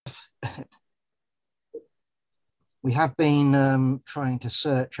we have been trying to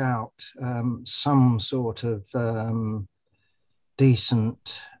search out some sort of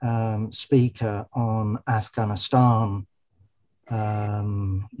decent speaker on Afghanistan.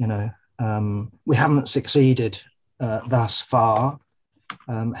 We haven't succeeded thus far,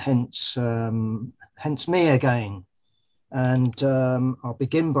 hence me again. And I'll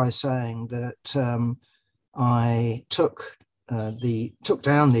begin by saying that I took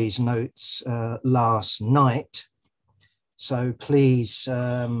down these notes last night. So please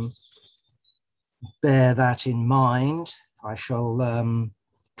bear that in mind. I shall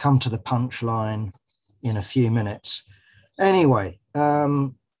come to the punchline in a few minutes. Anyway,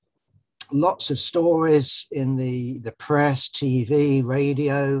 lots of stories in the press, TV,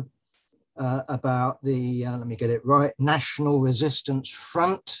 radio about the, let me get it right, National Resistance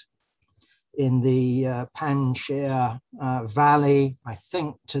Front in the Panjshir Valley, I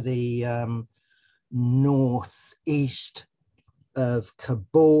think to the northeast of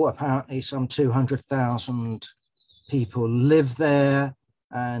Kabul. Apparently some 200,000 people live there,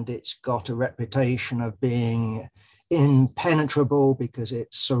 and it's got a reputation of being impenetrable because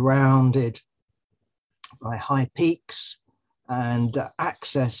it's surrounded by high peaks, and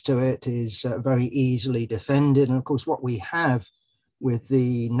access to it is very easily defended. And of course, what we have with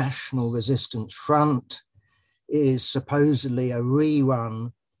the National Resistance Front is supposedly a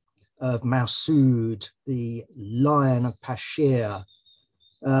rerun of Masood, the Lion of Pashir,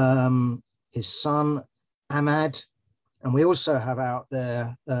 his son Ahmad. And we also have out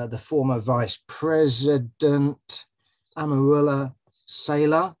there the former Vice President Amarullah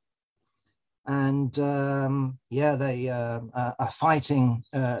Saleh. And they are fighting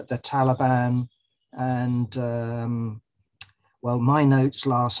the Taliban. And my notes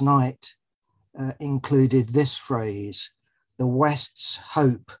last night included this phrase: the West's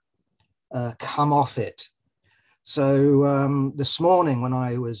hope, come off it. So this morning when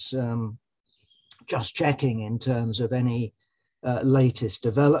I was just checking in terms of any latest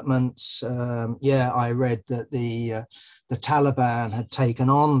developments, I read that the Taliban had taken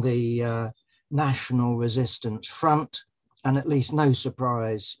on the National Resistance Front, and at least no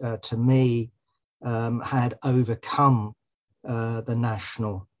surprise to me, had overcome the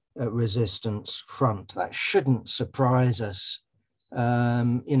National Resistance Front. That shouldn't surprise us.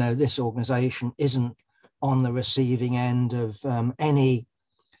 This organization isn't on the receiving end of any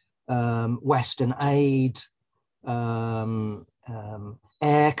Western aid,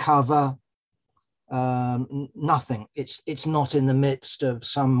 air cover, nothing. It's not in the midst of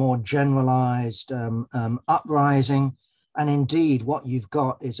some more generalized uprising. And indeed, what you've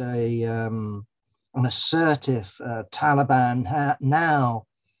got is an assertive Taliban now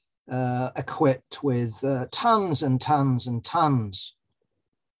equipped with tons and tons and tons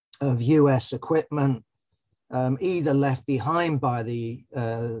of US equipment, either left behind by the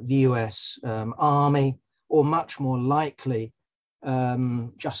US Army, or much more likely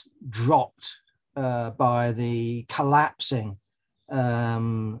just dropped by the collapsing,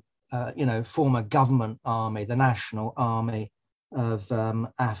 former government army, the National Army of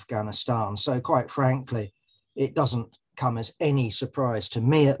Afghanistan. So quite frankly, it doesn't come as any surprise to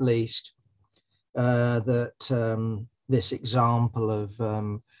me, at least, that this example of,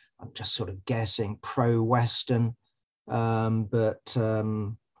 I'm just sort of guessing, pro-Western, but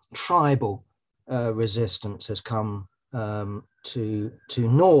tribal resistance has come to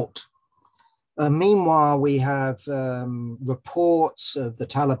naught. Meanwhile, we have reports of the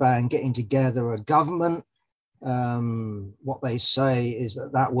Taliban getting together a government. What they say is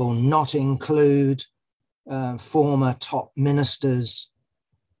that will not include former top ministers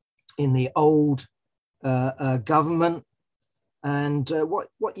in the old government. And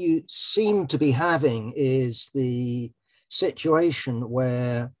what you seem to be having is the situation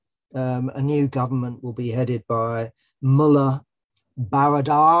where a new government will be headed by Mullah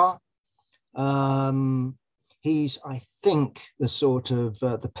Baradar. He's, I think, the sort of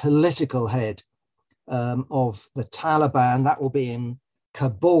the political head of the Taliban. That will be in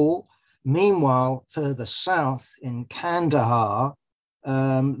Kabul. Meanwhile, further south in Kandahar,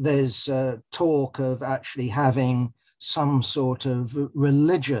 there's talk of actually having some sort of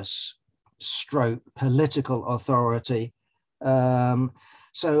religious stroke political authority.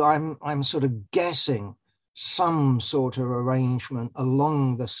 So I'm sort of guessing some sort of arrangement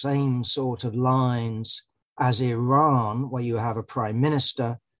along the same sort of lines as Iran, where you have a prime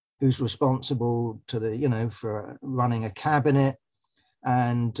minister who's responsible to for running a cabinet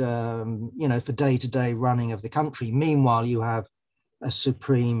and for day-to-day running of the country. Meanwhile, you have a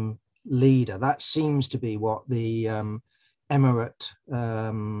supreme leader. That seems to be what the emirate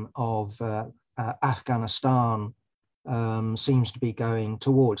of Afghanistan seems to be going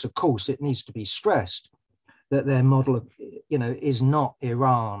towards. Of course, it needs to be stressed that their model of, is not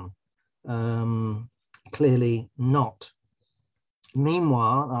Iran. Clearly not.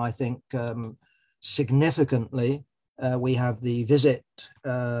 Meanwhile, I think significantly, we have the visit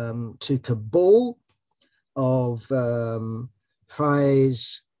to Kabul of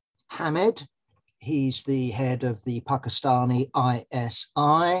Faiz Hamid. He's the head of the Pakistani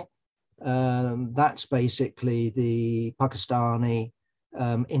ISI. That's basically the Pakistani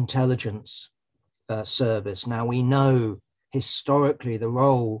intelligence service. Now, we know historically the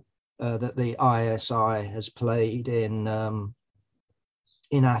role that the ISI has played in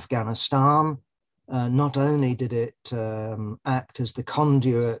Afghanistan. Not only did it act as the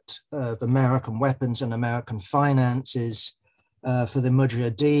conduit of American weapons and American finances for the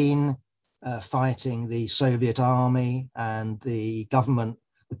Mujahideen fighting the Soviet army and the government,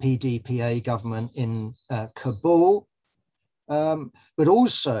 the PDPA government in Kabul, but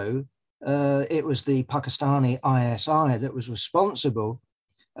also it was the Pakistani ISI that was responsible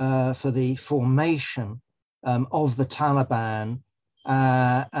for the formation of the Taliban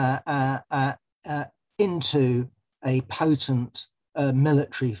into a potent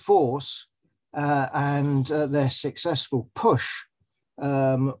military force and their successful push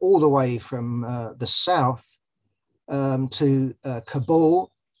all the way from the south to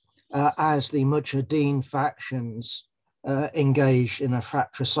Kabul as the Mujahideen factions engaged in a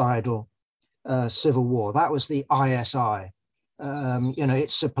fratricidal civil war. That was the ISI.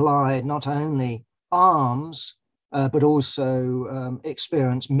 It supplied not only arms, but also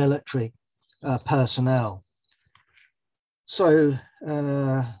experienced military personnel. So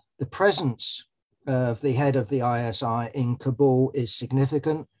the presence of the head of the ISI in Kabul is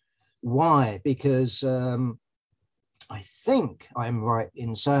significant. Why? Because I think I'm right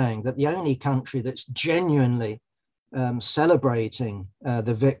in saying that the only country that's genuinely celebrating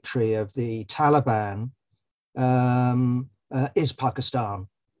the victory of the Taliban is Pakistan.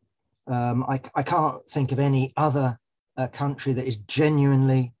 I can't think of any other country that is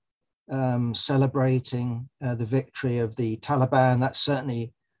genuinely celebrating the victory of the Taliban. That's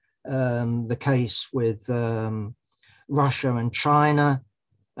certainly the case with Russia and China,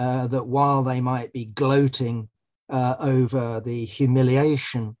 that while they might be gloating over the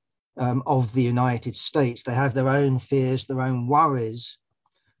humiliation of the United States, they have their own fears, their own worries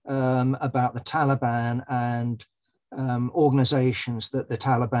about the Taliban and organizations that the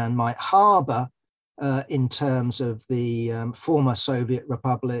Taliban might harbor in terms of the former Soviet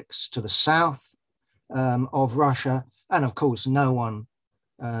republics to the south of Russia. And of course, no one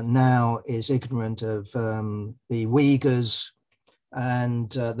now is ignorant of the Uyghurs and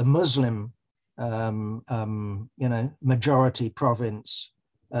the Muslim, majority province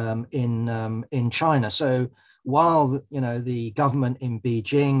in China. So while the government in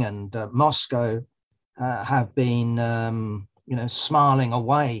Beijing and Moscow have been smiling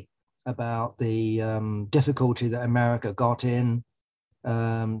away about the difficulty that America got in,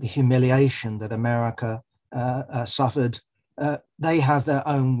 the humiliation that America suffered, they have their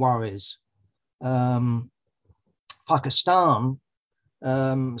own worries. Pakistan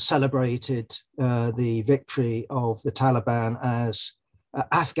celebrated the victory of the Taliban as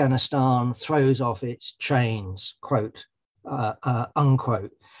Afghanistan throws off its chains, quote,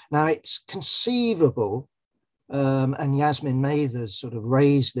 unquote. Now, it's conceivable, and Yasmin Mathers sort of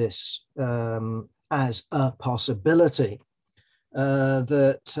raised this as a possibility,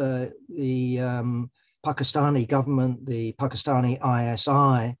 that the Pakistani government, the Pakistani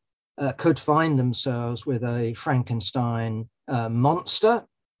ISI, could find themselves with a Frankenstein monster,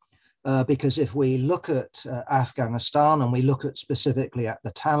 because if we look at Afghanistan and we look at specifically at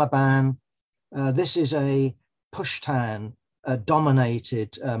the Taliban, this is a Pushtun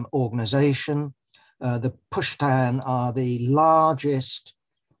dominated organization. The Pushtun are the largest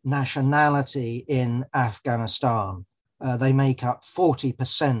nationality in Afghanistan. They make up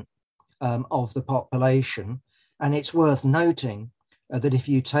 40% of the population. And it's worth noting that if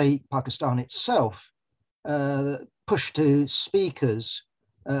you take Pakistan itself, Pashto speakers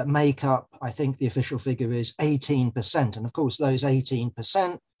make up, I think the official figure is 18%. And of course, those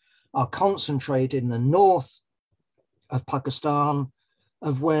 18% are concentrated in the north of Pakistan,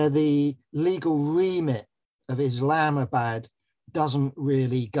 of where the legal remit of Islamabad doesn't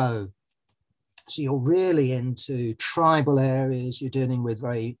really go. So you're really into tribal areas, you're dealing with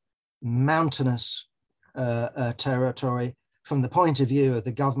very mountainous territory. From the point of view of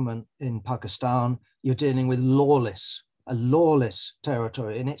the government in Pakistan, you're dealing with a lawless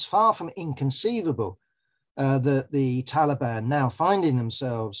territory. And it's far from inconceivable that the Taliban, now finding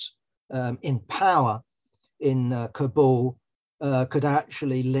themselves in power in Kabul, could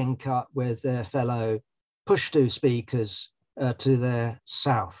actually link up with their fellow Pashto speakers to their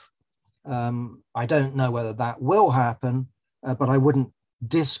south. I don't know whether that will happen, but I wouldn't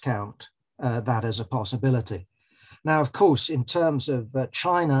discount that as a possibility. Now, of course, in terms of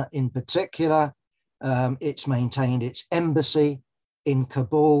China in particular, it's maintained its embassy in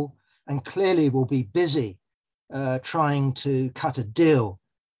Kabul and clearly will be busy trying to cut a deal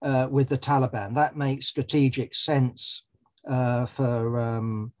with the Taliban. That makes strategic sense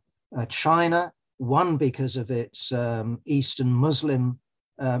for China, one, because of its Eastern Muslim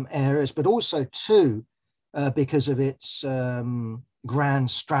areas, but also two, because of its grand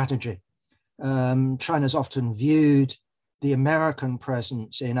strategy. China's often viewed the American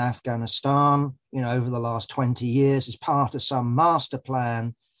presence in Afghanistan, over the last 20 years as part of some master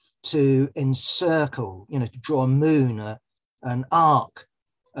plan to encircle, to draw a moon, an arc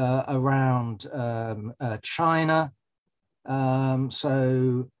around China.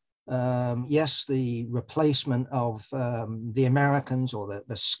 Yes, the replacement of the Americans, or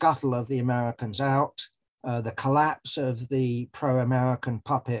the scuttle of the Americans out, the collapse of the pro-American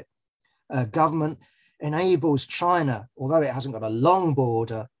puppet government enables China, although it hasn't got a long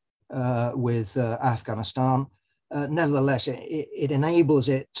border with Afghanistan, nevertheless, it enables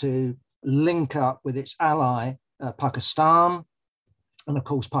it to link up with its ally, Pakistan. And of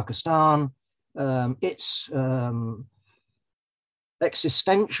course, Pakistan, its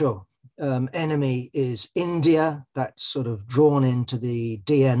existential enemy is India. That's sort of drawn into the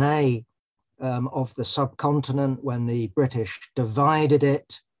DNA of the subcontinent when the British divided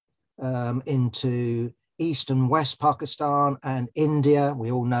it into East and West Pakistan and India.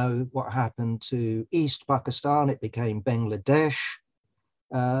 We all know what happened to East Pakistan. It became Bangladesh.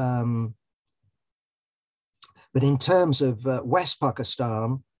 But in terms of West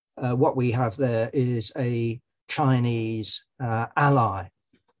Pakistan, what we have there is a Chinese ally.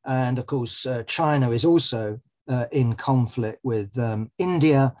 And of course, China is also in conflict with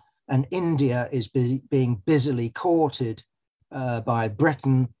India, and India is being busily courted by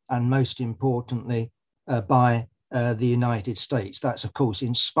Britain, and most importantly, by the United States. That's, of course,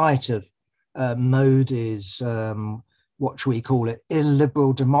 in spite of Modi's, what should we call it,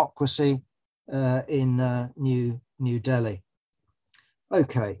 illiberal democracy in New Delhi.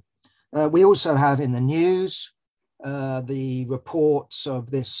 Okay, we also have in the news the reports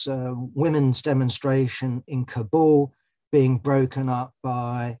of this women's demonstration in Kabul being broken up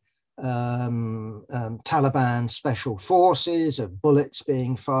by Taliban special forces, of bullets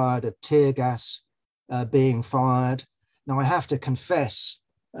being fired, of tear gas being fired. Now, I have to confess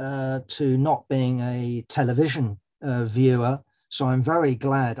to not being a television viewer, so I'm very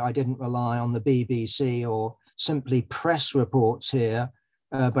glad I didn't rely on the BBC or simply press reports here,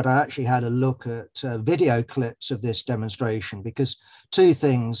 but I actually had a look at video clips of this demonstration, because two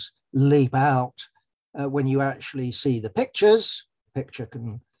things leap out when you actually see the pictures. Picture's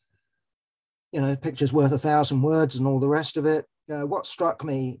worth 1,000 words and all the rest of it. What struck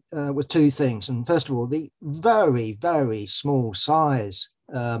me were two things. And first of all, the very, very small size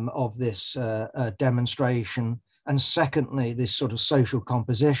of this demonstration. And secondly, this sort of social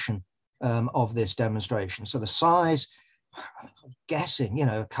composition of this demonstration. So the size, I'm guessing,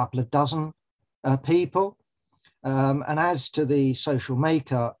 a couple of dozen people. And as to the social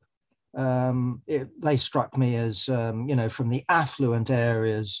makeup, they struck me as, from the affluent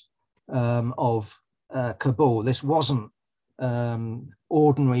areas of Kabul. This wasn't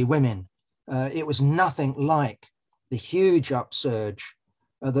ordinary women. It was nothing like the huge upsurge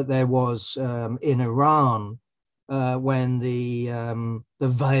that there was in Iran when the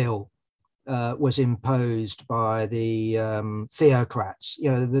veil was imposed by the theocrats.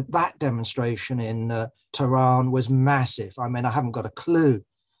 That demonstration in Tehran was massive. I mean, I haven't got a clue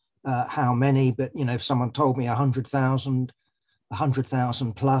how many, but if someone told me 100,000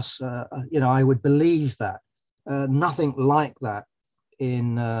 plus, I would believe that. Nothing like that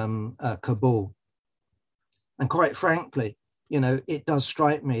in Kabul. And quite frankly, it does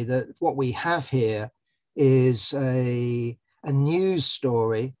strike me that what we have here is a news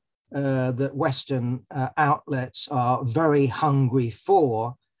story that Western outlets are very hungry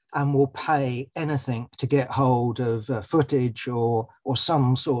for, and will pay anything to get hold of footage or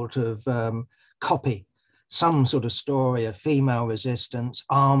some sort of copy, some sort of story of female resistance,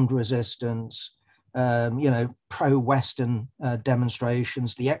 armed resistance, pro-Western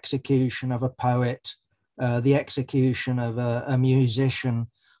demonstrations, the execution of a poet, the execution of a musician.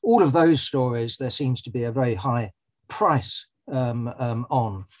 All of those stories, there seems to be a very high price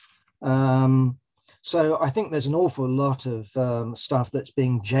on. So I think there's an awful lot of stuff that's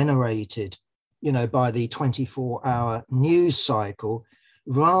being generated, by the 24-hour news cycle,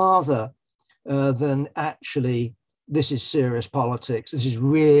 rather than actually, this is serious politics. This is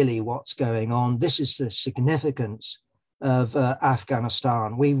really what's going on. This is the significance of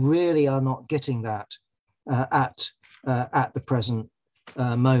Afghanistan. We really are not getting that at the present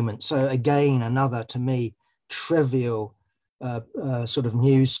moment. So again, another, to me, trivial sort of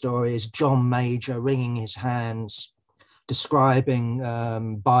news story is John Major wringing his hands, describing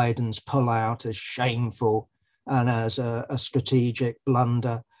Biden's pullout as shameful and as a strategic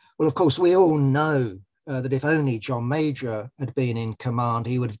blunder. Well, of course, we all know that if only John Major had been in command,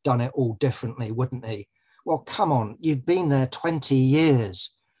 he would have done it all differently, wouldn't he? Well, come on, you've been there 20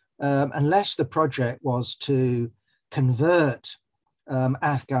 years. Unless the project was to convert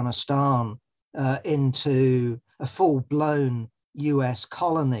Afghanistan into a full-blown US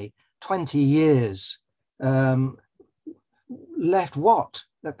colony, 20 years left what?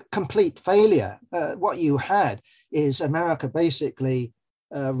 A complete failure. What you had is America basically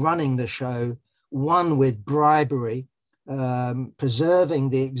running the show, one with bribery, preserving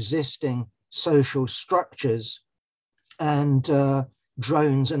the existing social structures, and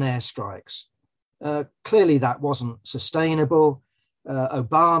drones and airstrikes. Clearly that wasn't sustainable.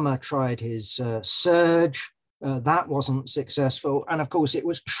 Obama tried his surge. That wasn't successful. And of course, it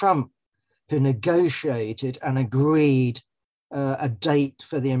was Trump who negotiated and agreed a date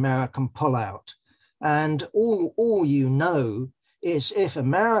for the American pullout. And all you know is if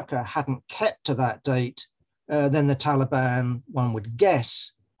America hadn't kept to that date, then the Taliban, one would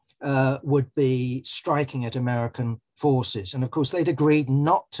guess, would be striking at American forces. And of course, they'd agreed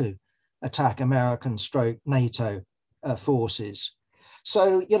not to attack American / NATO forces.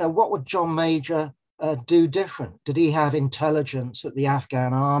 So, what would John Major do different? Did he have intelligence that the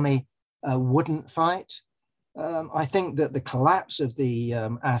Afghan army wouldn't fight? I think that the collapse of the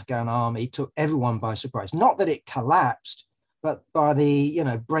Afghan army took everyone by surprise. Not that it collapsed, but by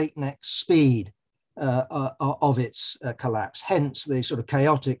the breakneck speed of its collapse. Hence the sort of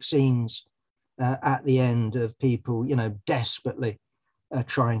chaotic scenes at the end of people, desperately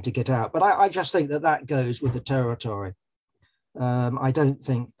trying to get out. But I just think that goes with the territory. I don't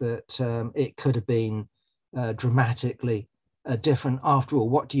think that it could have been dramatically different. After all,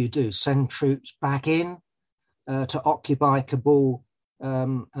 what do? Send troops back in to occupy Kabul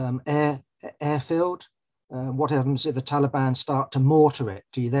airfield? What happens if the Taliban start to mortar it?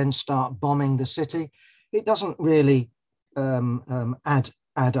 Do you then start bombing the city? It doesn't really add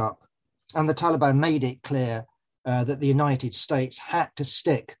up. And the Taliban made it clear that the United States had to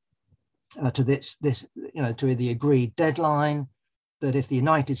stick to this, to the agreed deadline, that if the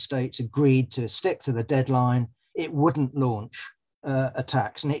United States agreed to stick to the deadline, it wouldn't launch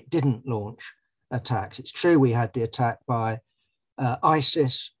attacks, and it didn't launch attacks. It's true we had the attack by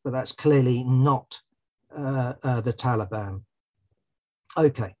ISIS, but that's clearly not the Taliban.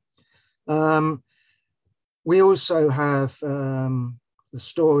 Okay. We also have the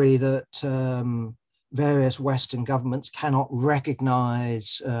story that various Western governments cannot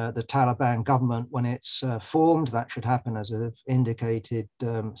recognize the Taliban government when it's formed. That should happen, as I've indicated,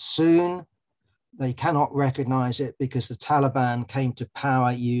 soon. They cannot recognize it because the Taliban came to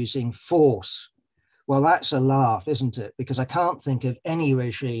power using force. Well, that's a laugh, isn't it? Because I can't think of any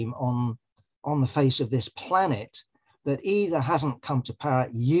regime on the face of this planet that either hasn't come to power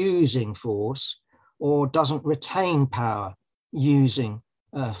using force or doesn't retain power using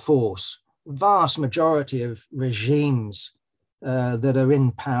force. Vast majority of regimes that are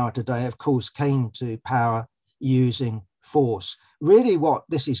in power today, of course, came to power using force. Really what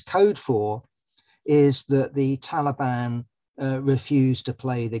this is code for is that the Taliban refused to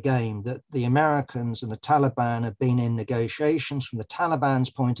play the game, that the Americans and the Taliban have been in negotiations. From the Taliban's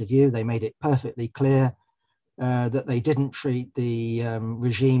point of view, they made it perfectly clear that they didn't treat the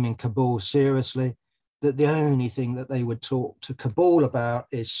regime in Kabul seriously, that the only thing that they would talk to Kabul about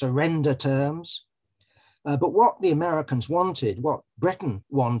is surrender terms. But what the Americans wanted, what Britain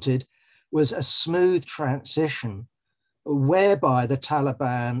wanted, was a smooth transition whereby the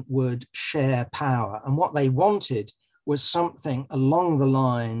Taliban would share power. And what they wanted was something along the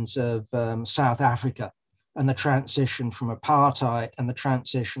lines of South Africa and the transition from apartheid and the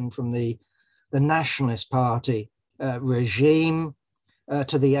transition from the Nationalist Party regime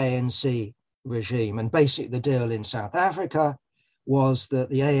to the ANC regime. And basically the deal in South Africa was that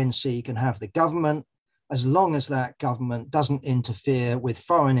the ANC can have the government as long as that government doesn't interfere with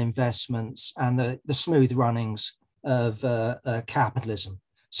foreign investments and the smooth runnings of capitalism.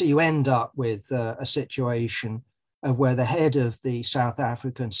 So you end up with a situation where the head of the South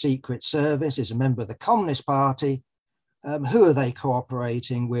African Secret Service is a member of the Communist Party. Who are they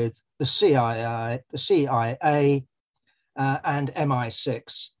cooperating with? The CIA, and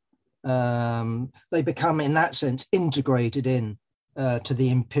MI6. They become, in that sense, integrated in to the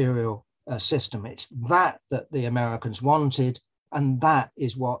imperial system. It's that the Americans wanted, and that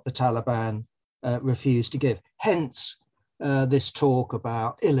is what the Taliban refused to give. Hence, this talk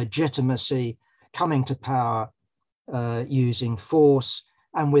about illegitimacy, coming to power using force,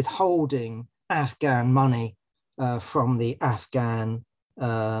 and withholding Afghan money from the Afghan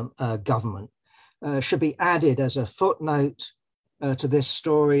government. Should be added as a footnote to this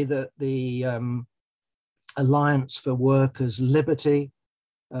story that the Alliance for Workers' Liberty,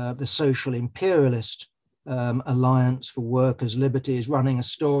 the social imperialist Alliance for Workers' Liberty, is running a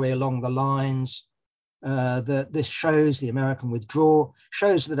story along the lines that this shows the American withdrawal,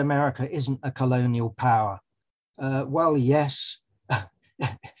 shows that America isn't a colonial power. Well, yes,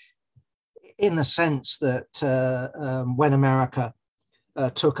 in the sense that when America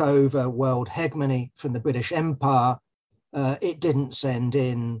took over world hegemony from the British Empire, it didn't send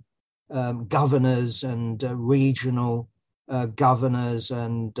in governors and regional governors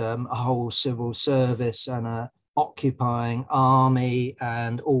and a whole civil service and a occupying army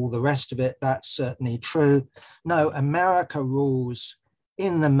and all the rest of it. That's certainly true. No, America rules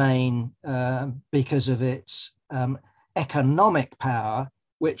in the main because of its economic power,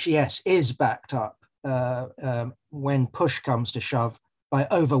 which, yes, is backed up when push comes to shove by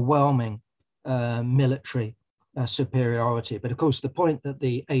overwhelming military superiority. But of course, the point that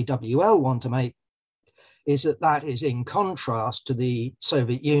the AWL want to make is that that is in contrast to the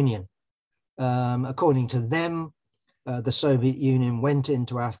Soviet Union. According to them, the Soviet Union went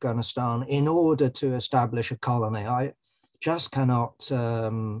into Afghanistan in order to establish a colony. I just cannot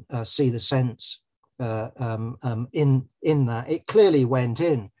see the sense in that. It clearly went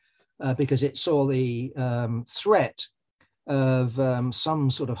in because it saw the threat of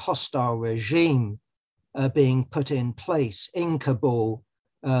some sort of hostile regime being put in place in Kabul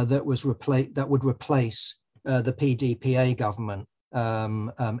that would replace the PDPA government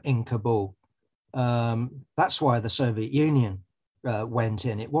in Kabul. That's why the Soviet Union went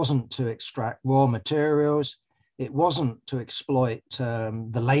in. It wasn't to extract raw materials. It wasn't to exploit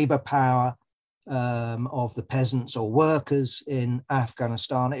the labor power of the peasants or workers in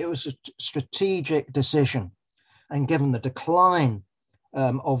Afghanistan. It was a strategic decision. And given the decline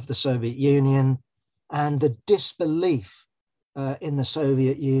of the Soviet Union and the disbelief in the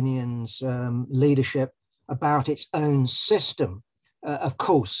Soviet Union's leadership about its own system, of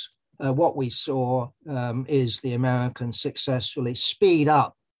course, what we saw is the Americans successfully speed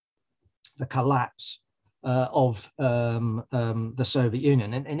up the collapse of the Soviet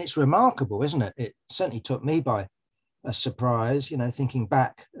Union. And it's remarkable, isn't it? It certainly took me by a surprise, thinking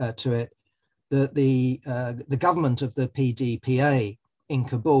back to it, that the government of the PDPA in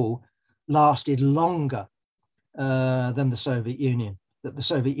Kabul lasted longer than the Soviet Union, that the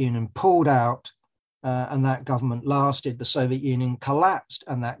Soviet Union pulled out and that government lasted. The Soviet Union collapsed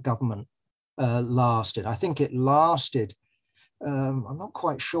and that government lasted. I think it lasted, I'm not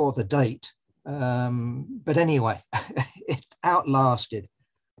quite sure of the date, but anyway, it outlasted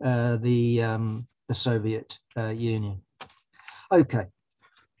the Soviet Union. Okay,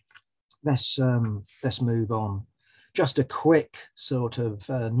 let's move on. Just a quick sort of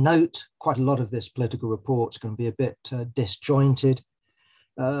note. Quite a lot of this political report is going to be a bit disjointed.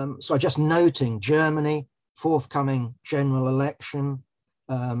 So just noting Germany, forthcoming general election,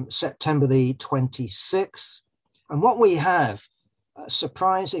 September the 26th. And what we have,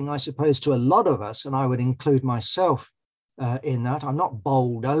 surprising, I suppose, to a lot of us, and I would include myself in that, I'm not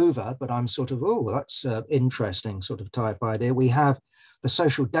bowled over, but I'm sort of, oh, that's interesting sort of type idea. We have the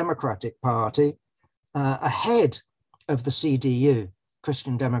Social Democratic Party ahead of the CDU,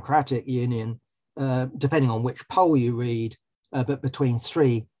 Christian Democratic Union, depending on which poll you read, but between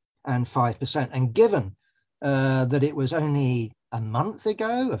 3 and 5%. And given that it was only a month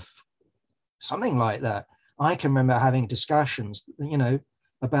ago, something like that, I can remember having discussions,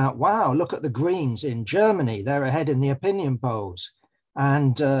 about, wow, look at the Greens in Germany, they're ahead in the opinion polls.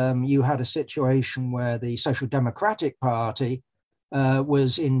 And you had a situation where the Social Democratic Party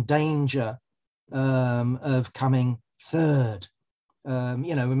was in danger of coming third.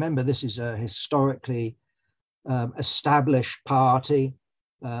 Remember, this is a historically established party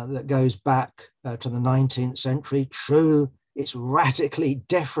that goes back to the 19th century. True, it's radically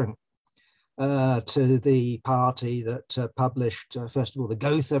different to the party that published, first of all, the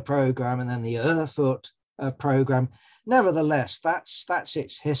Gotha program and then the Erfurt program. Nevertheless, that's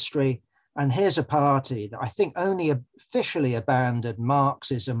its history. And here's a party that I think only officially abandoned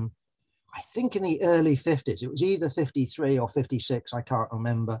Marxism, I think in the early 50s. It was either 53 or 56. I can't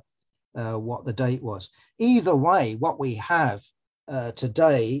remember what the date was. Either way, what we have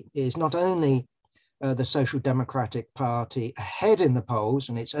today is not only the Social Democratic Party ahead in the polls,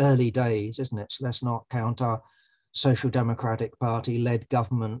 and it's early days, isn't it? So let's not count our Social Democratic Party-led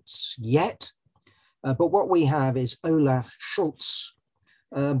governments yet. But what we have is Olaf Scholz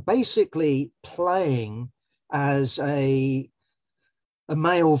basically playing as a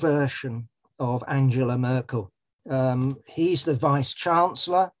male version of Angela Merkel. He's the vice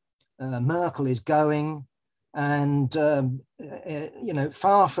chancellor. Merkel is going, and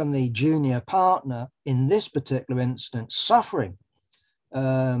far from the junior partner in this particular instance suffering,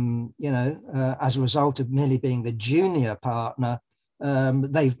 as a result of merely being the junior partner,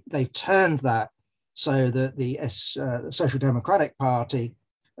 they've turned that so that the Social Democratic Party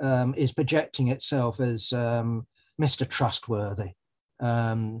is projecting itself as Mr. Trustworthy,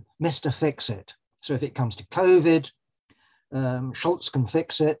 Mr. Fix-It. So if it comes to COVID, Scholz can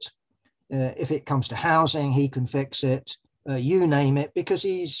fix it. If it comes to housing, he can fix it. You name it, because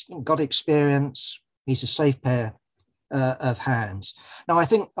he's got experience. He's a safe pair of hands. Now, I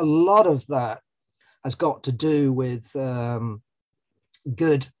think a lot of that has got to do with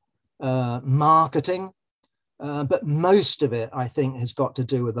good marketing, but most of it, I think, has got to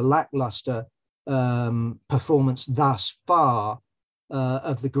do with the lackluster performance thus far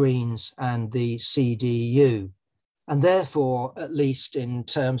of the Greens and the CDU. And therefore, at least in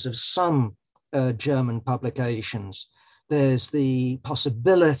terms of some German publications, there's the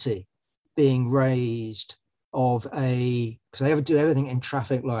possibility being raised of because they do everything in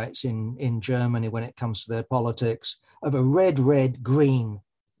traffic lights in Germany when it comes to their politics, of a red-green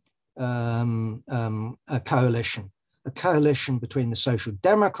a coalition between the Social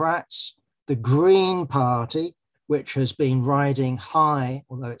Democrats, the Green Party, which has been riding high,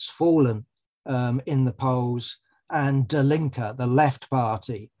 although it's fallen in the polls, and Die Linke, the left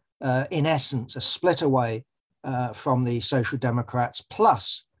party, in essence, a split away from the Social Democrats,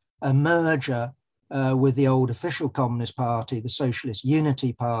 plus a merger with the old official Communist Party, the Socialist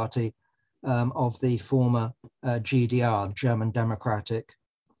Unity Party of the former GDR, German Democratic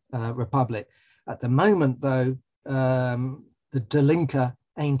Republic. At the moment, though, the Die Linke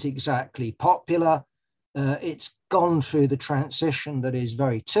ain't exactly popular. It's gone through the transition that is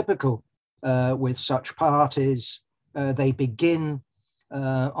very typical with such parties. They begin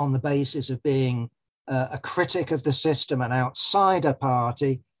on the basis of being a critic of the system, an outsider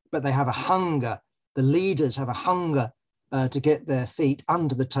party, but they have a hunger. The leaders have a hunger to get their feet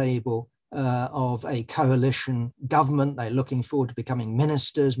under the table of a coalition government. They're looking forward to becoming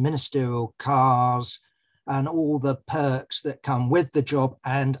ministers, ministerial cars, and all the perks that come with the job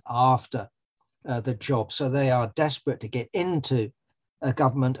and after the job. So they are desperate to get into a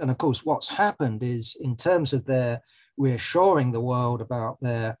government. And of course, what's happened is, in terms of their reassuring the world about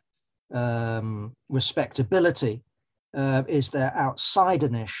their respectability, is their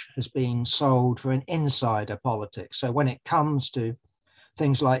outsiderness has been sold for an insider politics. So when it comes to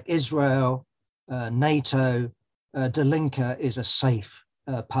things like Israel, NATO, Die Linke is a safe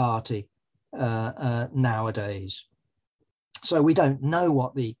party nowadays. So we don't know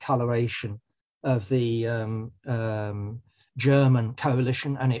what the coloration of the German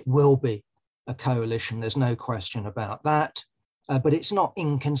coalition, and it will be a coalition, there's no question about that. But it's not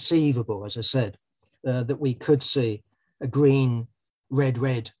inconceivable, as I said, that we could see a green,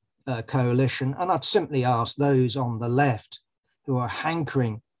 red coalition. And I'd simply ask those on the left who are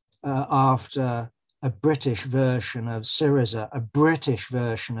hankering after a British version of Syriza, a British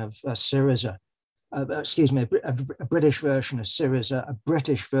version of Syriza, a British version of Syriza, a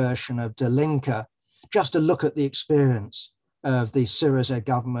British version of Die Linke, just to look at the experience of the Syriza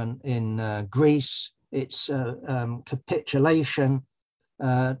government in Greece, its capitulation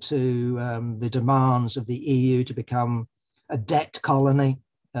to the demands of the EU to become a debt colony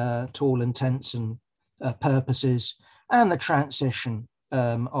to all intents and purposes, and the transition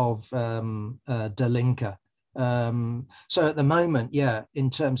of Die Linke. So at the moment, in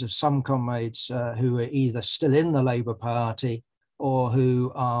terms of some comrades who are either still in the Labour Party or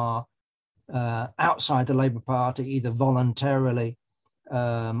who are outside the Labour Party, either voluntarily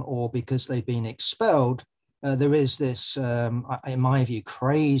or because they've been expelled, there is this, in my view,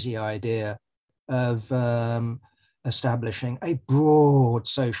 crazy idea of establishing a broad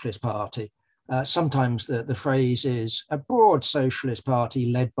socialist party. Sometimes the phrase is a broad socialist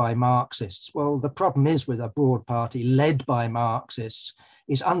party led by Marxists. Well, the problem is with a broad party led by Marxists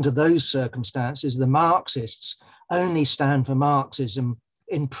is, under those circumstances, the Marxists only stand for Marxism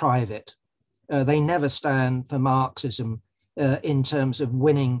in private. They never stand for Marxism in terms of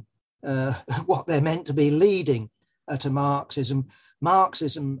winning what they're meant to be, leading to Marxism.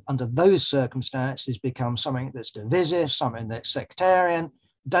 Marxism, under those circumstances, becomes something that's divisive, something that's sectarian.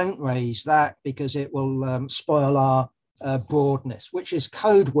 Don't raise that, because it will spoil our broadness, which is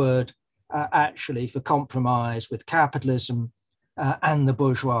code word actually for compromise with capitalism and the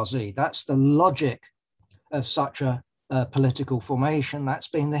bourgeoisie. That's the logic of such a political formation. That's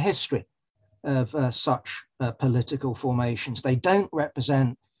been the history of such political formations. They don't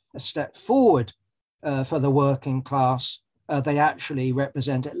represent a step forward for the working class. They actually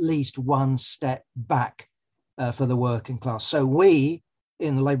represent at least one step back for the working class. So we,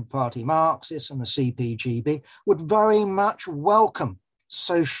 in the Labour Party Marxists and the CPGB, would very much welcome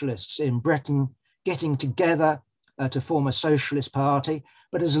socialists in Britain getting together to form a socialist party.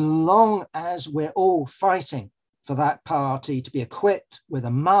 But as long as we're all fighting for that party to be equipped with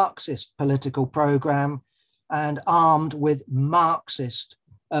a Marxist political program and armed with Marxist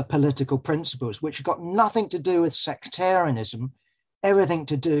political principles, which have got nothing to do with sectarianism, everything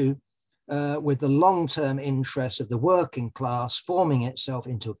to do with the long-term interests of the working class, forming itself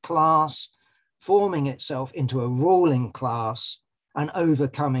into a class, forming itself into a ruling class, and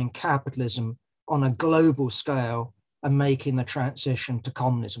overcoming capitalism on a global scale and making the transition to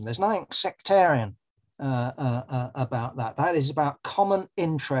communism. There's nothing sectarian about that. That is about common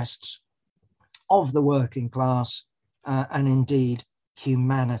interests of the working class and indeed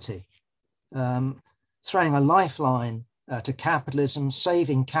humanity. Throwing a lifeline to capitalism,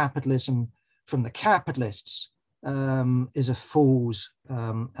 saving capitalism from the capitalists is a fool's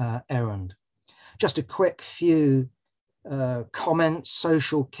errand. Just a quick few comments.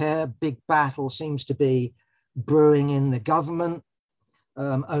 Social care, big battle seems to be brewing in the government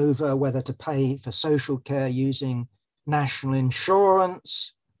over whether to pay for social care using national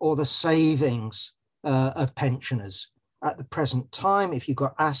insurance or the savings of pensioners. At the present time, if you've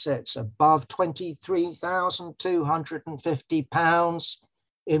got assets above £23,250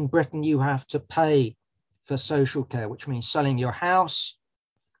 in Britain, you have to pay for social care, which means selling your house,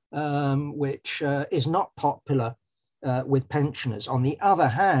 which is not popular with pensioners. On the other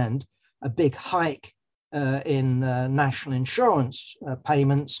hand, a big hike in national insurance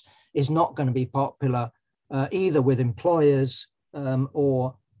payments is not going to be popular either with employers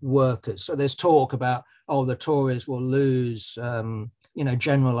or workers. So there's talk about, oh, the Tories will lose,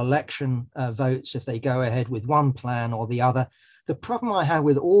 general election votes if they go ahead with one plan or the other. The problem I have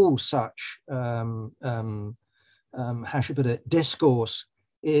with all such, discourse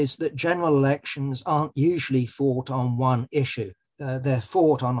is that general elections aren't usually fought on one issue. They're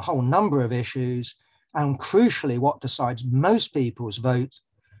fought on a whole number of issues. And crucially, what decides most people's vote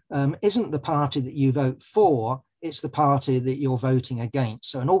isn't the party that you vote for, it's the party that you're voting against.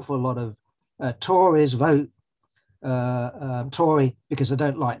 So an awful lot of Tories vote Tory because they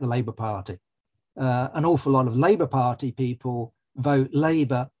don't like the Labour Party. An awful lot of Labour Party people vote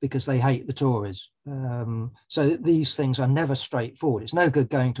Labour because they hate the Tories. So these things are never straightforward. It's no good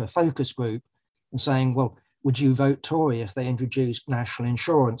going to a focus group and saying, well, would you vote Tory if they introduced national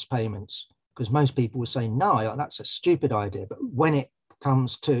insurance payments? Because most people would say, no, that's a stupid idea. But when it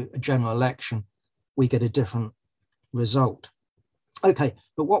comes to a general election, we get a different result. Okay,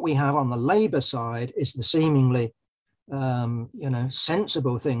 but what we have on the Labour side is the seemingly,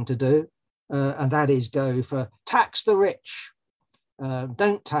 sensible thing to do, and that is go for tax the rich.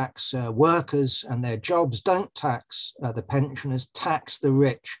 Don't tax workers and their jobs. Don't tax the pensioners. Tax the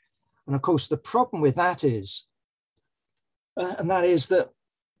rich. And of course, the problem with that is, that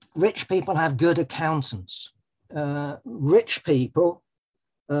rich people have good accountants. Rich people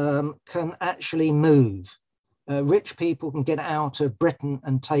can actually move. Rich people can get out of Britain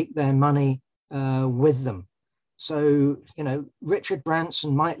and take their money with them. So, Richard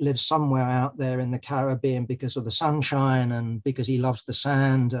Branson might live somewhere out there in the Caribbean because of the sunshine and because he loves the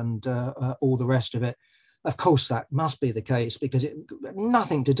sand and all the rest of it. Of course, that must be the case because it had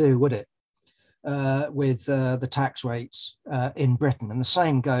nothing to do, would it, with the tax rates in Britain. And the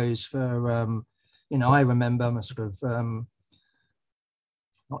same goes for, I remember I'm a sort of,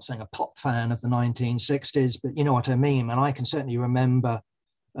 not saying a pop fan of the 1960s, but you know what I mean. And I can certainly remember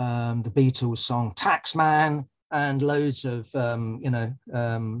the Beatles song Taxman and loads of,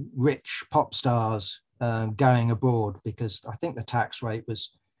 rich pop stars going abroad because I think the tax rate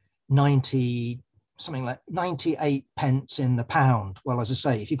was 98 pence in the pound. Well, as I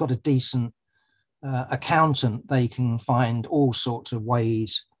say, if you've got a decent accountant, they can find all sorts of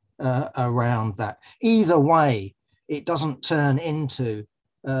ways around that. Either way, it doesn't turn into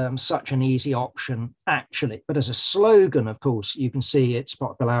such an easy option, actually. But as a slogan, of course, you can see its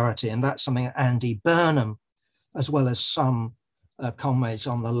popularity, and that's something that Andy Burnham, as well as some comrades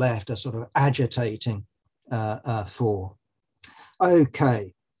on the left, are sort of agitating for.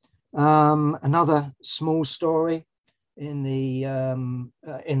 Okay, another small story in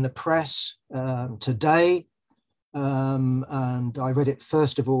the press today. And I read it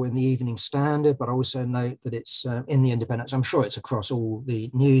first of all in the Evening Standard, but I also note that it's in the Independent. I'm sure it's across all the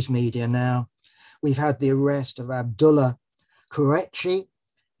news media now. We've had the arrest of Abdullah Qureshi.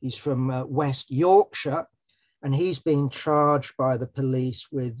 He's from West Yorkshire, and he's been charged by the police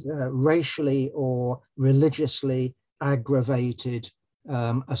with racially or religiously aggravated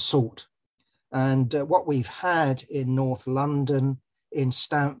assault. And what we've had in North London, in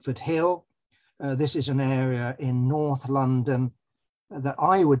Stamford Hill, this is an area in North London that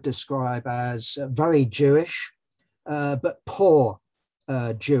I would describe as very Jewish, but poor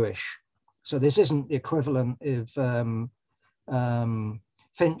Jewish. So this isn't the equivalent of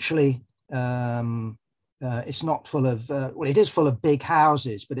Finchley. It's not full of, well, it is full of big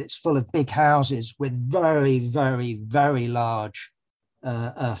houses, but it's full of big houses with very, very, very large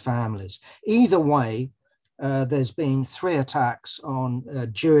families. Either way, there's been 3 attacks on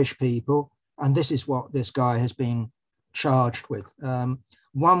Jewish people. And this is what this guy has been charged with.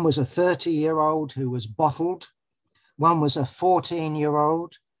 One was a 30-year-old who was bottled. One was a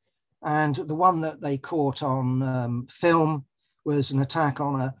 14-year-old. And the one that they caught on film was an attack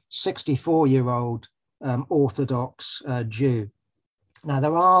on a 64-year-old Orthodox Jew. Now,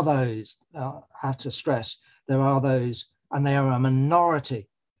 there are those, I have to stress, there are those, and they are a minority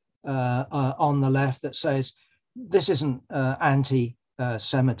on the left that says this isn't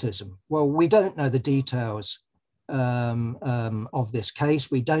anti-Semitism. Well, we don't know the details of this case.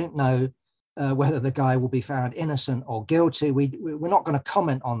 We don't know whether the guy will be found innocent or guilty. We're not going to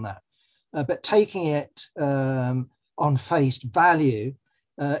comment on that. But taking it on face value,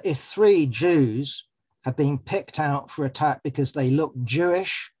 if 3 Jews have been picked out for attack because they look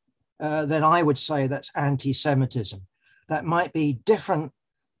Jewish, then I would say that's anti-Semitism. That might be different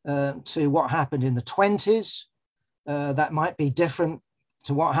to what happened in the 20s. That might be different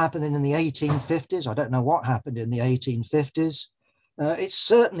to what happened in the 1850s. I don't know what happened in the 1850s. It's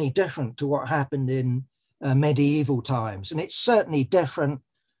certainly different to what happened in medieval times. And it's certainly different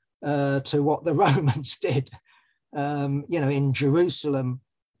to what the Romans did, in Jerusalem,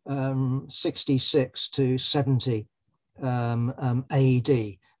 66 to 70 AD.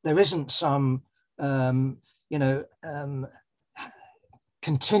 There isn't some,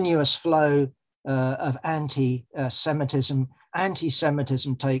 continuous flow of anti-Semitism.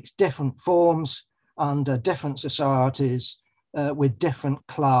 Anti-Semitism takes different forms under different societies with different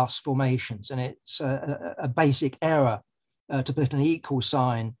class formations. And it's a basic error to put an equal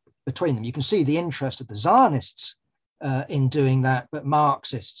sign between them. You can see the interest of the Zionists in doing that, but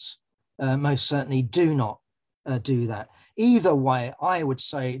Marxists most certainly do not do that. Either way, I would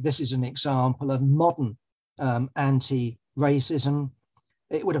say this is an example of modern anti-racism.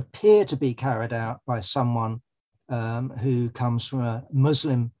 It would appear to be carried out by someone who comes from a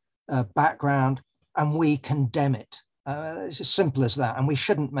Muslim background, and we condemn it. It's as simple as that. And we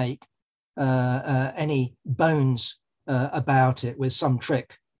shouldn't make any bones about it with some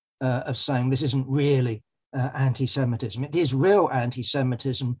trick of saying this isn't really anti-Semitism. It is real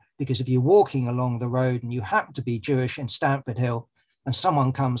anti-Semitism, because if you're walking along the road and you happen to be Jewish in Stamford Hill and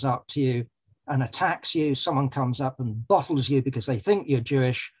someone comes up to you and attacks you, someone comes up and bottles you because they think you're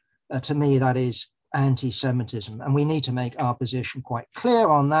Jewish, to me that is anti-Semitism. And we need to make our position quite clear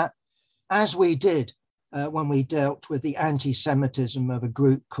on that, as we did when we dealt with the anti-Semitism of a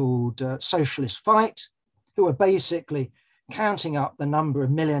group called Socialist Fight, who are basically counting up the number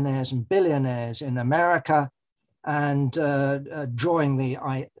of millionaires and billionaires in America and drawing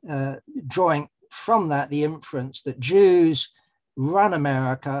from that the inference that Jews run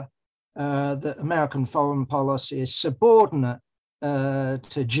America, that American foreign policy is subordinate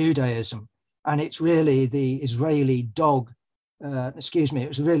to Judaism. And it's really the Israeli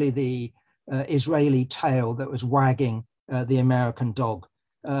Israeli tail that was wagging the American dog.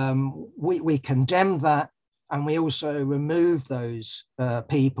 We condemned that, and we also removed those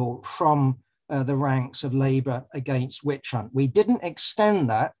people from the ranks of Labour Against Witch Hunt. We didn't extend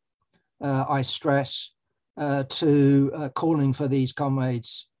that, I stress, to calling for these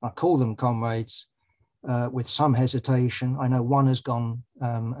comrades, I call them comrades, with some hesitation. I know one has gone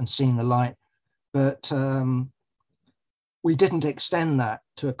and seen the light, but we didn't extend that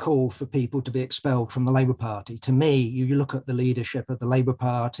to a call for people to be expelled from the Labour Party. To me, you look at the leadership of the Labour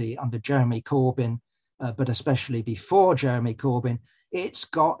Party under Jeremy Corbyn, but especially before Jeremy Corbyn, It's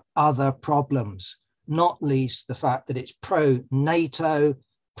got other problems, not least the fact that it's pro-NATO,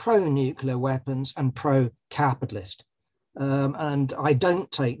 pro-nuclear weapons, and pro-capitalist. And I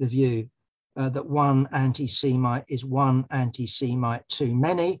don't take the view that one anti-Semite is one anti-Semite too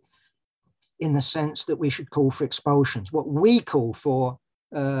many, in the sense that we should call for expulsions. What we call for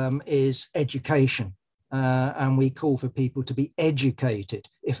is education, and we call for people to be educated.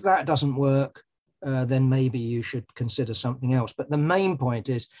 If that doesn't work, then maybe you should consider something else. But the main point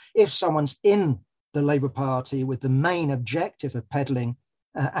is, if someone's in the Labour Party with the main objective of peddling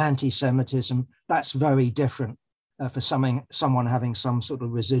anti-Semitism, that's very different for someone having some sort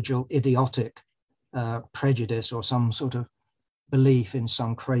of residual idiotic prejudice or some sort of belief in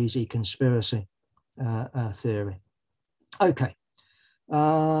some crazy conspiracy theory. Okay.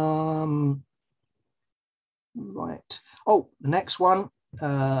 Right. Oh, the next one,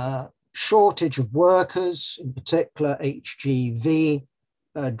 shortage of workers, in particular HGV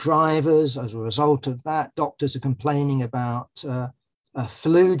drivers. As a result of that, doctors are complaining about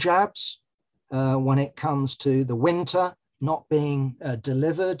flu jabs when it comes to the winter not being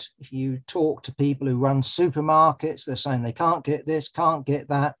delivered. If you talk to people who run supermarkets, they're saying they can't get this, can't get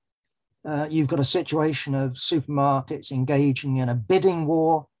that. You've got a situation of supermarkets engaging in a bidding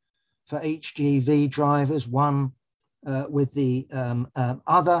war for HGV drivers, one with the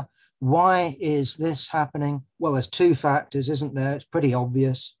other. Why is this happening? Well, there's two factors, isn't there? It's pretty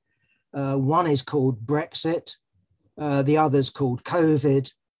obvious. One is called Brexit. The other is called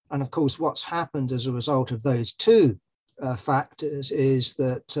COVID. And of course, what's happened as a result of those two factors is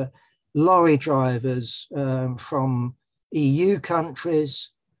that lorry drivers from EU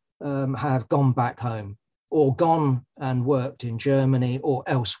countries have gone back home, or gone and worked in Germany or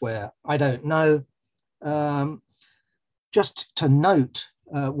elsewhere. I don't know. Just to note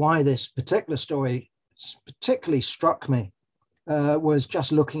why this particular story particularly struck me was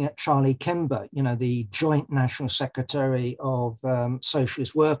just looking at Charlie Kimber, the Joint National Secretary of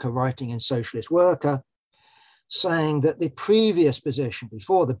Socialist Worker, writing in Socialist Worker, saying that the previous position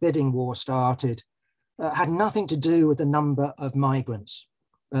before the bidding war started had nothing to do with the number of migrants.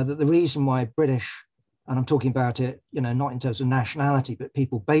 That the reason why British, and I'm talking about it, not in terms of nationality, but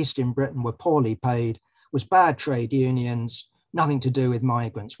people based in Britain were poorly paid, was bad trade unions, nothing to do with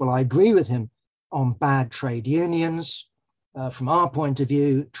migrants. Well, I agree with him on bad trade unions. From our point of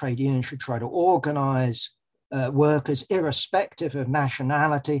view, trade unions should try to organize workers irrespective of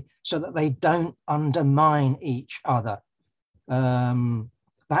nationality so that they don't undermine each other.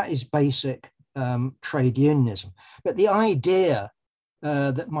 That is basic trade unionism. But the idea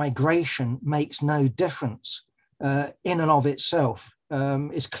that migration makes no difference in and of itself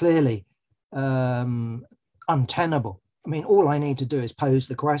is clearly untenable. I mean, all I need to do is pose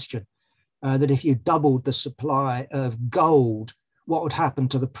the question that if you doubled the supply of gold, what would happen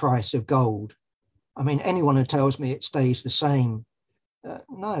to the price of gold? I mean, anyone who tells me it stays the same,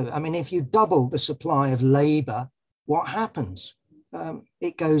 no. I mean, if you double the supply of labor, what happens?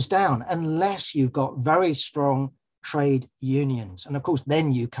 It goes down, unless you've got very strong trade unions. And of course,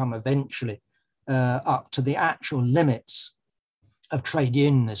 then you come eventually up to the actual limits of trade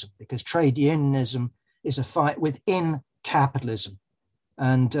unionism, because trade unionism is a fight within capitalism.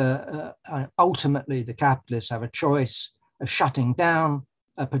 And ultimately, the capitalists have a choice of shutting down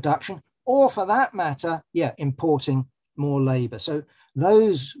production, or for that matter, importing more labor. So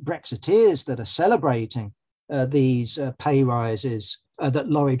those Brexiteers that are celebrating these pay rises that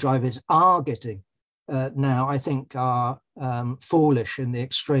lorry drivers are getting now, I think are foolish in the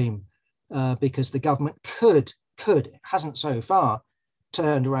extreme, because the government could, hasn't so far,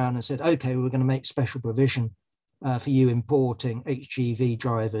 turned around and said, okay, we're going to make special provision for you importing HGV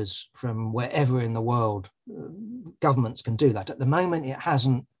drivers from wherever in the world. Governments can do that. At the moment, it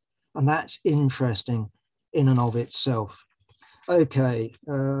hasn't, and that's interesting in and of itself. Okay,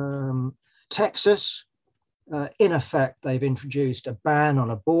 Texas, in effect, they've introduced a ban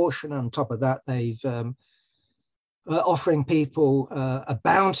on abortion. On top of that, they've offering people a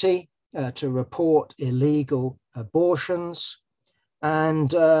bounty to report illegal abortions.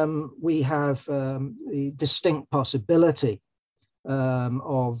 And we have the distinct possibility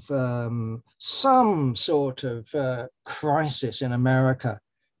of some sort of crisis in America,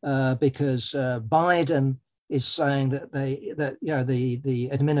 because Biden is saying that the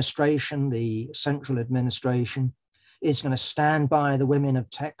administration, the central administration, is going to stand by the women of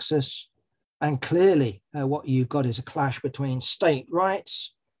Texas. And clearly, what you've got is a clash between state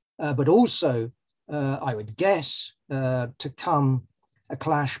rights, but also, I would guess, to come a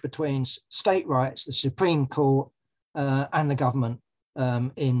clash between state rights, the Supreme Court, and the government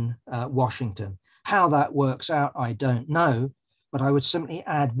in Washington. How that works out, I don't know. But I would simply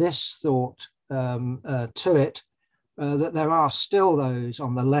add this thought to it, that there are still those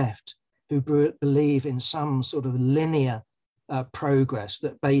on the left who believe in some sort of linear progress,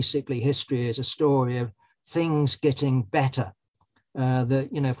 that basically history is a story of things getting better. That,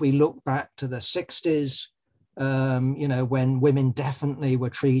 if we look back to the 60s, when women definitely were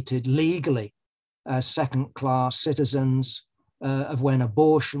treated legally as second-class citizens, of when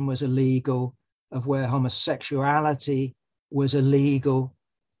abortion was illegal, of where homosexuality was illegal,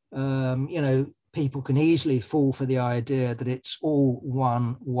 people can easily fall for the idea that it's all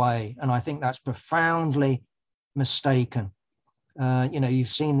one way. And I think that's profoundly mistaken. You've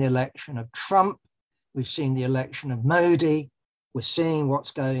seen the election of Trump, we've seen the election of Modi, we're seeing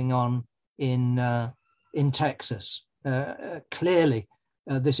what's going on in Texas. Clearly,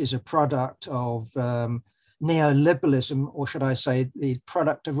 this is a product of neoliberalism, or should I say, the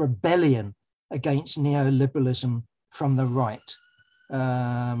product of rebellion against neoliberalism from the right.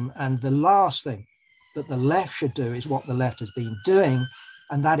 And the last thing that the left should do is what the left has been doing,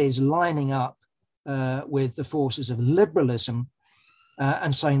 and that is lining up with the forces of liberalism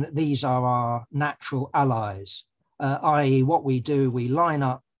and saying that these are our natural allies, i.e. what we do, we line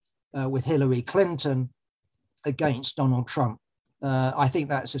up with Hillary Clinton against Donald Trump. I think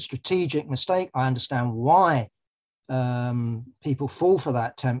that's a strategic mistake. I understand why people fall for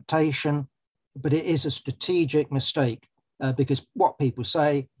that temptation, but it is a strategic mistake. Because what people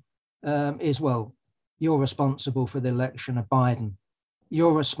say is, well, you're responsible for the election of Biden.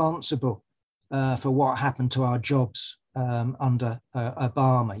 You're responsible for what happened to our jobs under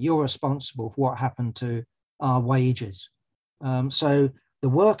Obama. You're responsible for what happened to our wages. So the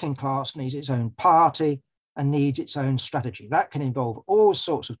working class needs its own party and needs its own strategy. That can involve all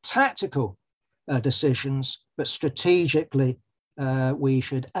sorts of tactical decisions, but strategically, we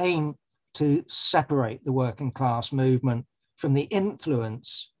should aim to separate the working class movement from the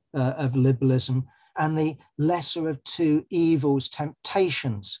influence of liberalism and the lesser of two evils,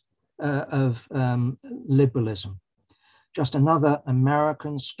 temptations of liberalism. Just another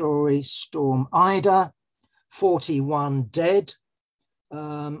American story, Storm Ida, 41 dead.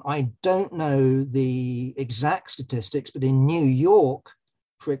 I don't know the exact statistics, but in New York,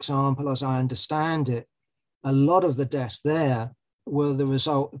 for example, as I understand it, a lot of the deaths there were the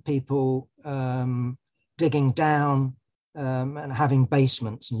result of people digging down and having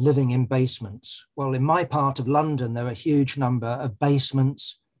basements and living in basements. Well, in my part of London, there are a huge number of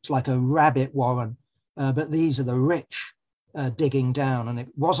basements. It's like a rabbit warren, but these are the rich digging down. And it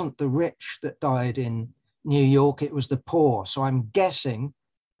wasn't the rich that died in New York, it was the poor. So I'm guessing,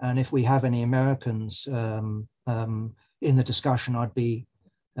 and if we have any Americans in the discussion, I'd be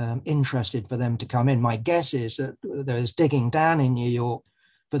interested for them to come in. My guess is that there's digging down in New York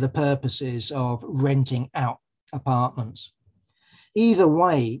for the purposes of renting out apartments. Either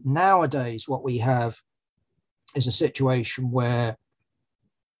way, nowadays what we have is a situation where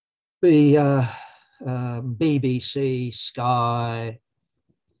the BBC, Sky,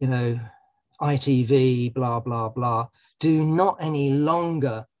 ITV, blah, blah, blah, do not any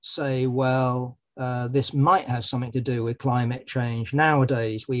longer say, well, this might have something to do with climate change.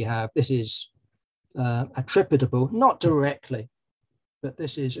 Nowadays we have, this is attributable, not directly, but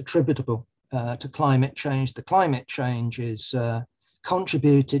this is attributable to climate change. The climate change is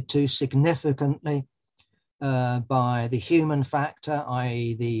contributed to significantly by the human factor,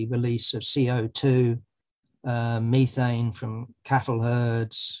 i.e. the release of CO2, methane from cattle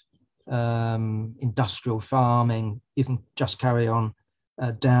herds, industrial farming. You can just carry on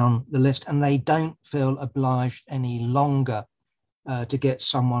down the list, and they don't feel obliged any longer to get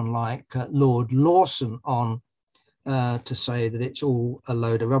someone like Lord Lawson on to say that it's all a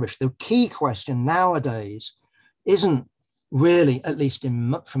load of rubbish. The key question nowadays isn't really, at least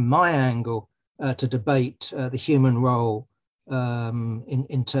from my angle, to debate the human role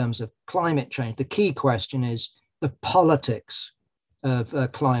in terms of climate change. The key question is the politics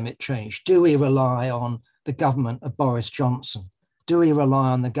of climate change. Do we rely on the government of Boris Johnson? Do we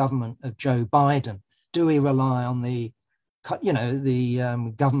rely on the government of Joe Biden? Do we rely on the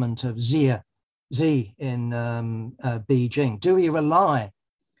government of Xi in Beijing? Do we rely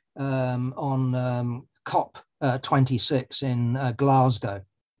on COP26 in Glasgow?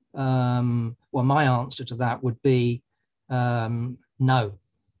 Well, my answer to that would be no.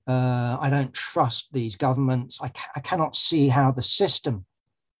 I don't trust these governments. I cannot see how the system,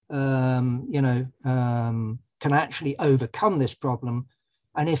 can actually overcome this problem.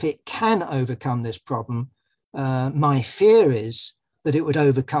 And if it can overcome this problem, my fear is that it would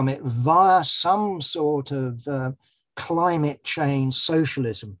overcome it via some sort of climate change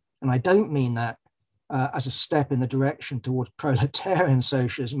socialism. And I don't mean that as a step in the direction towards proletarian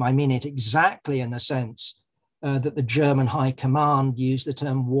socialism. I mean it exactly in the sense that the German High Command used the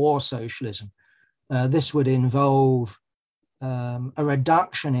term war socialism. This would involve a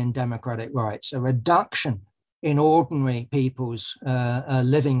reduction in democratic rights, a reduction in ordinary people's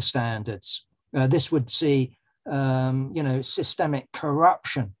living standards. This would see, systemic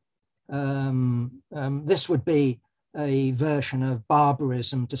corruption. This would be a version of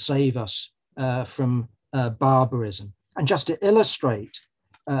barbarism to save us from barbarism. And just to illustrate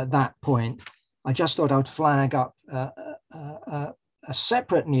that point, I just thought I'd flag up a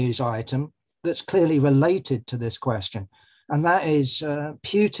separate news item that's clearly related to this question. And that is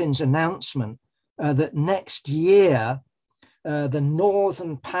Putin's announcement that next year, the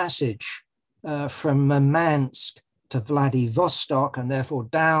northern passage from Murmansk to Vladivostok and therefore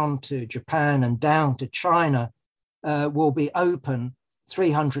down to Japan and down to China will be open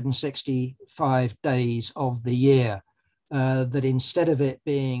 365 days of the year. That instead of it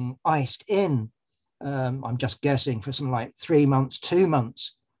being iced in, I'm just guessing, for something like 3 months, 2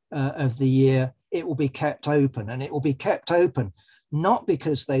 months of the year, it will be kept open. And it will be kept open not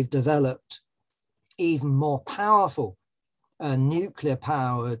because they've developed even more powerful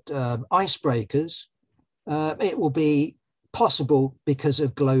nuclear-powered icebreakers. It will be possible because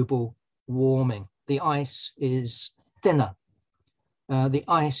of global warming. The ice is thinner. The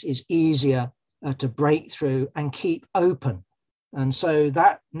ice is easier to break through and keep open. And so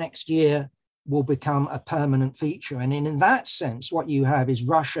that next year will become a permanent feature. And in that sense, what you have is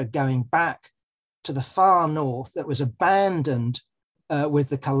Russia going back to the far north that was abandoned with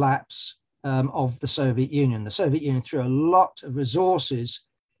the collapse of the Soviet Union. The Soviet Union threw a lot of resources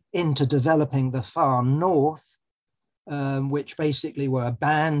into developing the far north, which basically were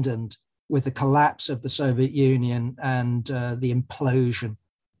abandoned with the collapse of the Soviet Union and the implosion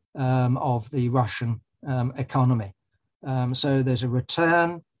of the Russian economy. So there's a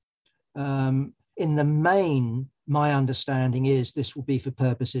return. In the main, my understanding is this will be for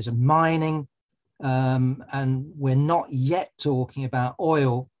purposes of mining, and we're not yet talking about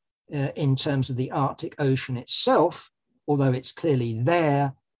oil in terms of the Arctic Ocean itself, although it's clearly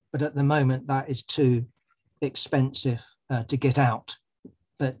there, but at the moment that is too expensive to get out.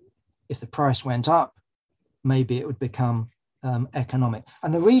 But if the price went up, maybe it would become economic.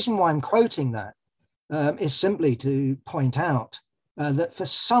 And the reason why I'm quoting that is simply to point out that for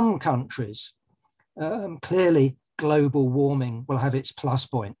some countries, clearly global warming will have its plus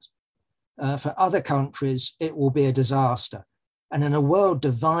point. For other countries, it will be a disaster. And in a world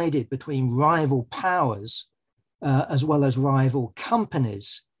divided between rival powers as well as rival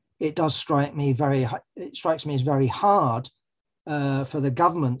companies, it strikes me as very hard for the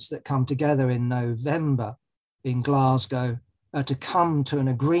governments that come together in November in Glasgow to come to an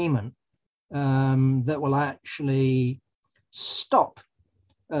agreement that will actually stop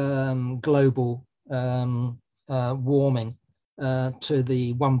global warming to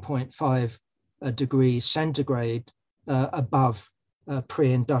the 1.5 degrees centigrade above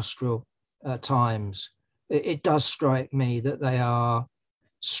pre-industrial times. It does strike me that they are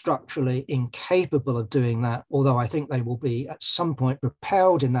structurally incapable of doing that, although I think they will be at some point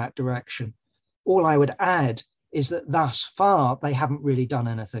propelled in that direction. All I would add is that thus far, they haven't really done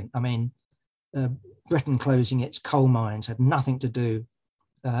anything. I mean, Britain closing its coal mines had nothing to do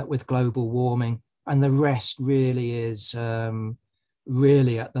with global warming, and the rest really is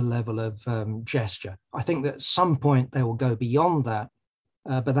really at the level of gesture. I think that at some point they will go beyond that,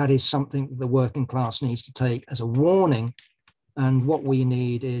 but that is something the working class needs to take as a warning. And what we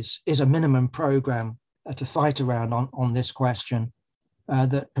need is a minimum program to fight around on this question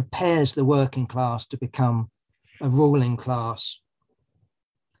that prepares the working class to become a ruling class.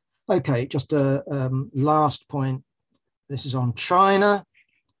 Okay, just a last point. This is on China.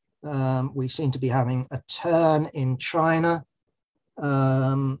 We seem to be having a turn in China.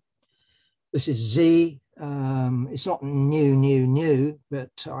 This is Z. It's not new,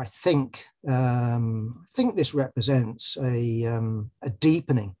 but I think this represents a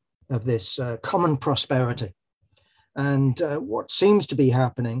deepening of this common prosperity. And what seems to be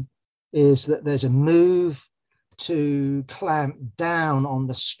happening is that there's a move to clamp down on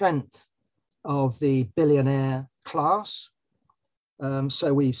the strength of the billionaire class.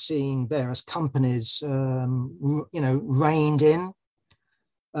 So we've seen various companies, reined in.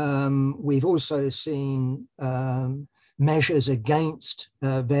 We've also seen measures against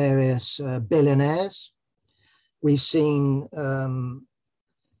various billionaires. We've seen,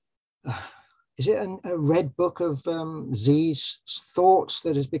 is it a red book of Z's thoughts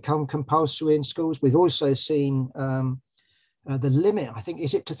that has become compulsory in schools? We've also seen the limit, I think,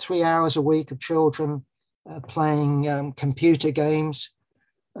 is it to 3 hours a week of children playing computer games?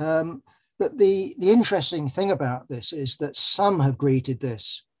 But the interesting thing about this is that some have greeted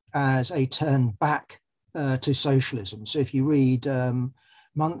this as a turn back to socialism. So if you read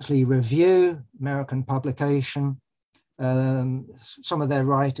Monthly Review, American publication, some of their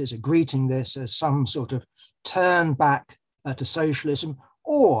writers are greeting this as some sort of turn back to socialism,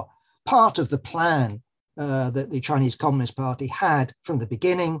 or part of the plan that the Chinese Communist Party had from the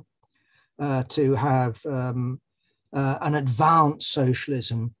beginning to have an advanced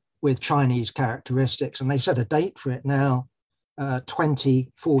socialism with Chinese characteristics. And they've set a date for it now,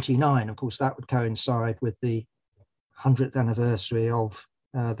 2049. Of course, that would coincide with the 100th anniversary of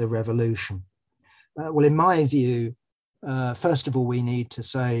the revolution. Well, in my view, first of all, we need to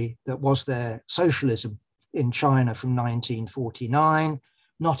say that was there socialism in China from 1949?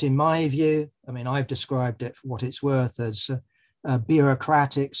 Not in my view. I mean, I've described it for what it's worth as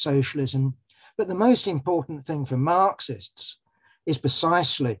bureaucratic socialism. But the most important thing for Marxists is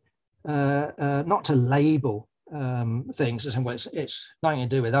precisely not to label things as well, it's nothing to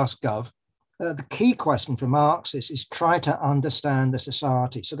do with us, Gov. The key question for Marxists is try to understand the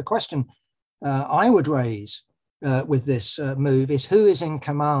society. So the question I would raise with this move is, who is in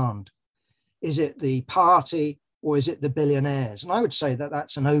command? Is it the party or is it the billionaires? And I would say that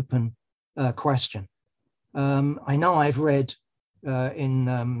that's an open question. I know I've read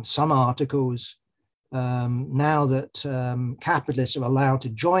in some articles now that capitalists are allowed to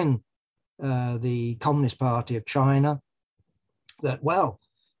join the Communist Party of China, that, well,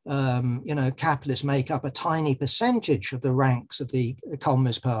 capitalists make up a tiny percentage of the ranks of the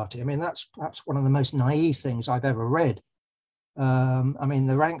Communist Party. I mean, that's perhaps one of the most naive things I've ever read. I mean,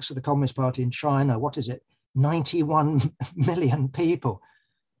 the ranks of the Communist Party in China, what is it? 91 million people.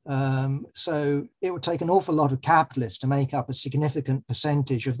 So it would take an awful lot of capitalists to make up a significant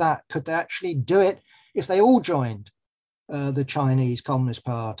percentage of that. Could they actually do it if they all joined the Chinese Communist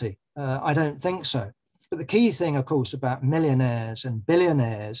Party? I don't think so. But the key thing, of course, about millionaires and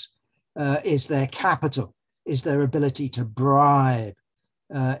billionaires is their capital, is their ability to bribe,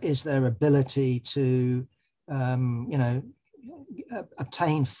 is their ability to,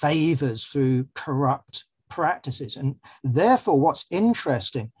 obtain favors through corrupt practices. And therefore, what's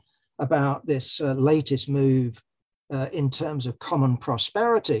interesting about this latest move in terms of common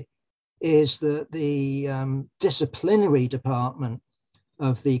prosperity is that the disciplinary department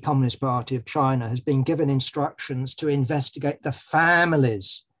of the Communist Party of China has been given instructions to investigate the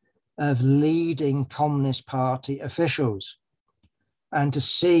families of leading Communist Party officials and to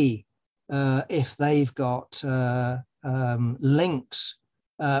see if they've got links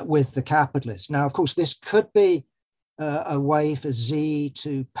with the capitalists. Now, of course, this could be a way for Xi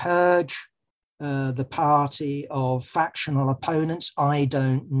to purge the party of factional opponents. I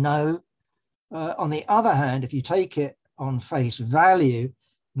don't know. On the other hand, if you take it on face value,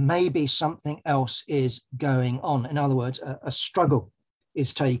 maybe something else is going on. In other words, a struggle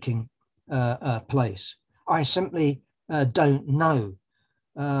is taking place. I simply don't know.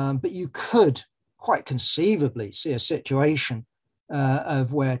 But you could quite conceivably see a situation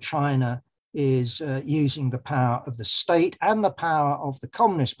of where China is using the power of the state and the power of the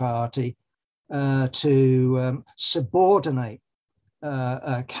Communist Party to subordinate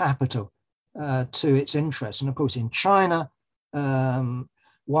capital to its interests. And of course, in China,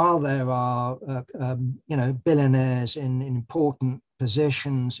 while there are billionaires in important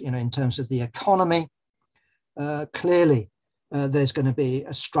positions, in terms of the economy, clearly there's going to be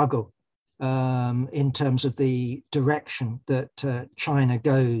a struggle in terms of the direction that China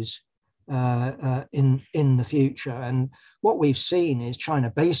goes in the future. And what we've seen is China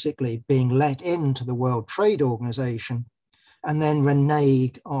basically being let into the World Trade Organization and then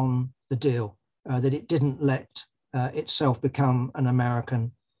renege on the deal, that it didn't let itself become an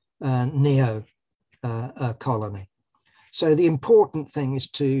American neo-colony. So the important thing is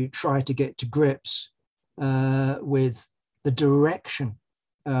to try to get to grips with the direction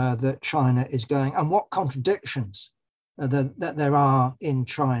that China is going and what contradictions that there are in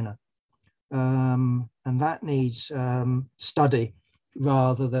China. And that needs study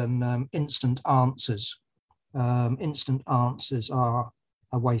rather than instant answers. Instant answers are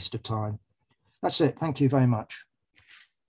a waste of time. That's it. Thank you very much.